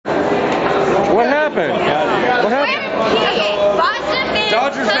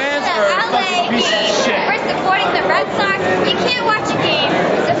Dodger fans are a fucking piece of shit. We're supporting the Red Sox. You can't watch a game.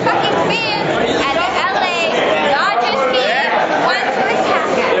 The fucking fans at the LA Dodgers game want to attack us.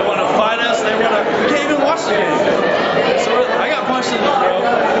 They want to fight us. They want to. We can't even watch the game. So I got punched in the throat.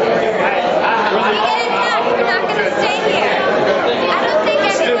 We get attacked. We're not going to stay here. I don't think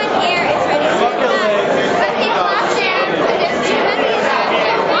everyone here is ready to attack. But people out there, there's too many of them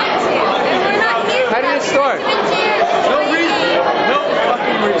that want to. And we're not here. How did it start? No reason. No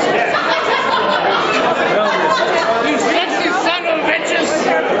fucking reason. No reason. You sexy son of bitches!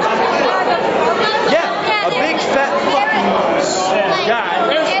 Yeah, a big fat fucking guy.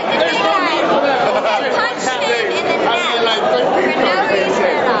 There's a big guy that punched him in the neck for no reason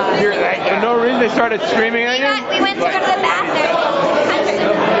at all. For no reason, they started screaming at you? We went to go to the bathroom. Punched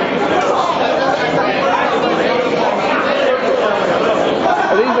him.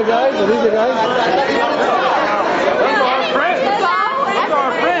 Are these the guys? Are these the guys? Those are our friends. Those are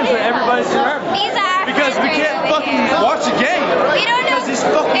our friends that everybody's surrounding. These are our Because we friends can't over fucking here. watch a game. We don't know. Because these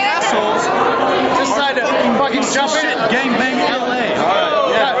fucking assholes Decide to fucking jump in. gang bang LA.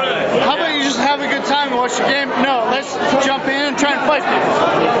 Alright, yeah. How about you just have a good time and watch the game? No, let's jump in and try and fight people.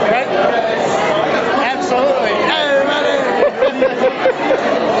 Right? Absolutely.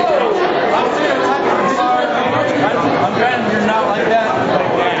 I'm glad you're not like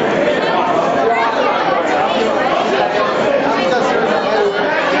that.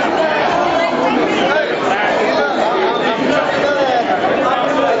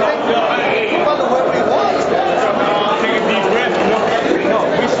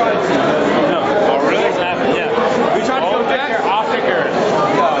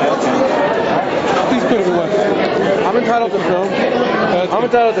 I'm entitled to film. I'm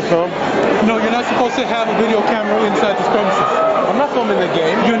entitled to film. No, you're not supposed to have a video camera inside this premises. I'm not filming the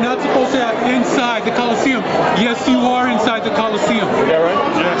game. You're not supposed to have inside the Coliseum. Yes, you are inside the Coliseum. Is that right?